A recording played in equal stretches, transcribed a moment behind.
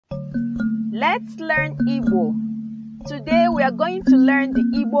Let's learn Igbo. Today we are going to learn the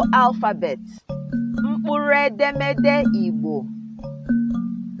Igbo alphabet. Mkpụrụedemede Igbo.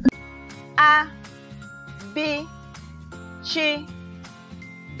 A, B, Ch,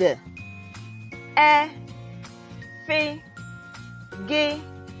 D, E, F, G,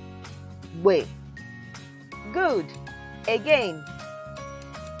 B. Good. Again.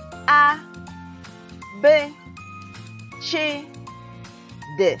 A, B, Ch,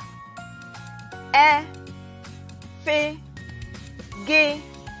 D, E, F, G,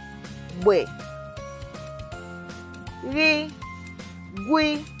 B. R, G,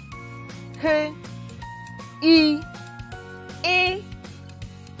 H, I,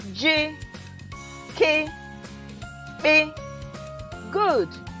 J, K, B. Good.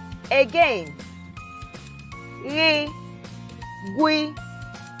 Again. R,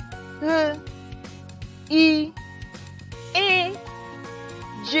 G, H, I,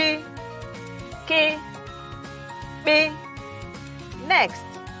 J, K, B. Next.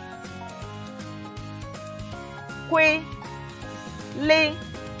 Kwe, le,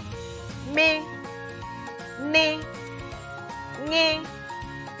 mi, ni, ngi,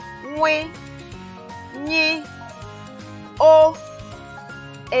 nwi, nyi, o.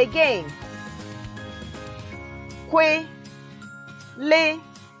 Again. Kwe, le,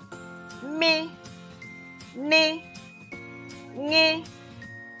 mi, ni, ngi,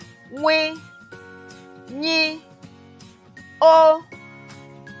 nwi, nyi, o.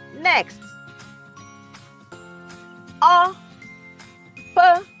 Next. O, P,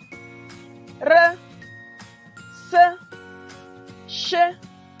 R, S, Sh,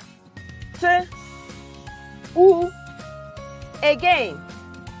 T, U. Again.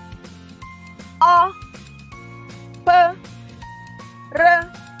 O, P,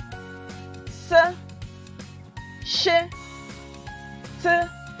 R, S, Sh, T,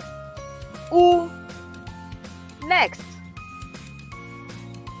 U. Next.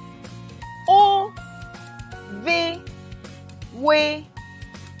 O, V, W,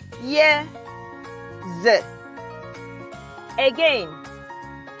 Y, Z. Again.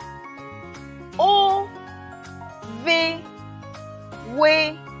 O, V,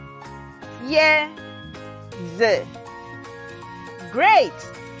 W, Y, Z. Great!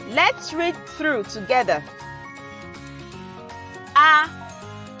 Let's read through together. A,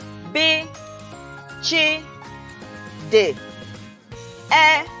 B, Ch, D, E,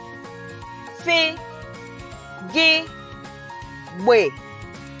 F, G, B,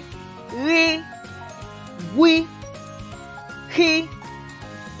 R, G, H,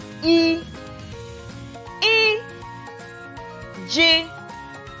 I, J,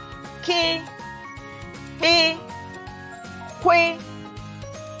 K, B, Kwe,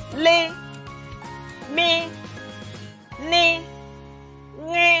 le, mi, ni,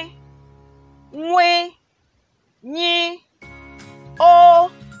 ngi, nwi, nyi, o,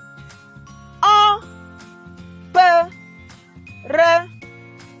 P, R,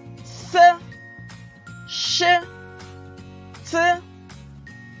 S, Sh, T,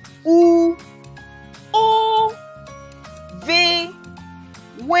 U, V,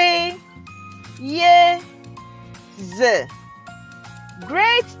 W, Y, Z.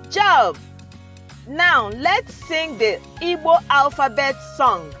 Great job! Now let's sing the Igbo alphabet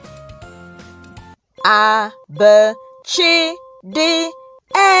song. A, B, Ch, D, E,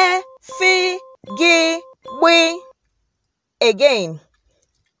 F, G, B. Again.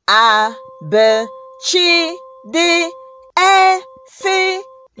 A, B, Ch, D, E, F,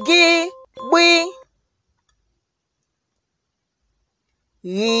 G, B.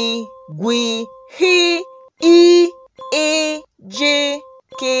 R, G, H, I, J,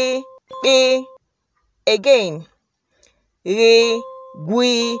 K, B. Again. R, G,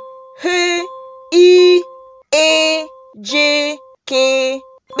 H, I, J, K,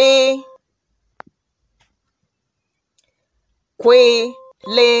 B. Kwe,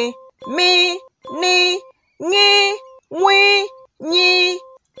 le, mi, ni, ngi, nwi, nyi,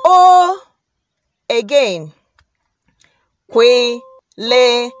 o. Again. Kwe,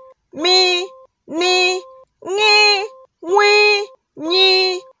 le, mi, ni, ngi, nwi,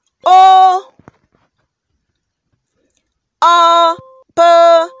 nyi, o. P,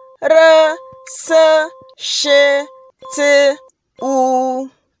 R, S, Sh, T, U.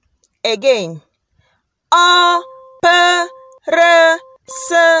 Again. P, R,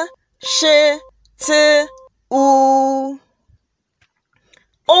 S, Sh, T, U.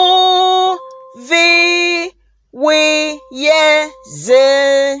 V, W, Y,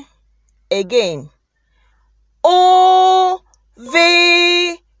 Z. Again.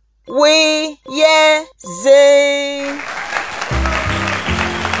 V, W, Y, Z.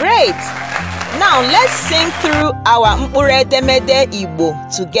 Great! Great! Now let's sing through our mkpụrụedemede Igbo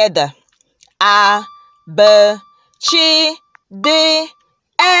together. A, B, Ch, D, E,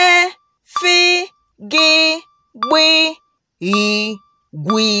 F, G, B, I,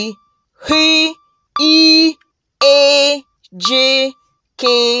 G, H, I, E, J, K,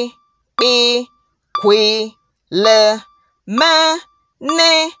 P, Q, L, M, N,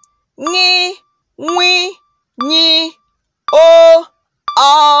 N, W, N,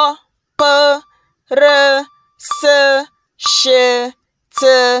 O, P, R, S, Š, T,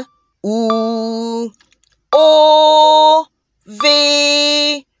 U, O,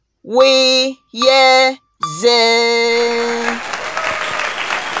 V, W, Y, Z.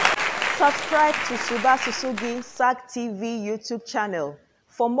 Subscribe to Suba Susugi SAG-TV YouTube channel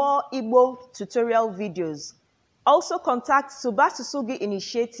for more Igbo tutorial videos. Also contact Suba Susugi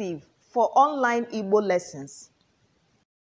Initiative for online Igbo lessons.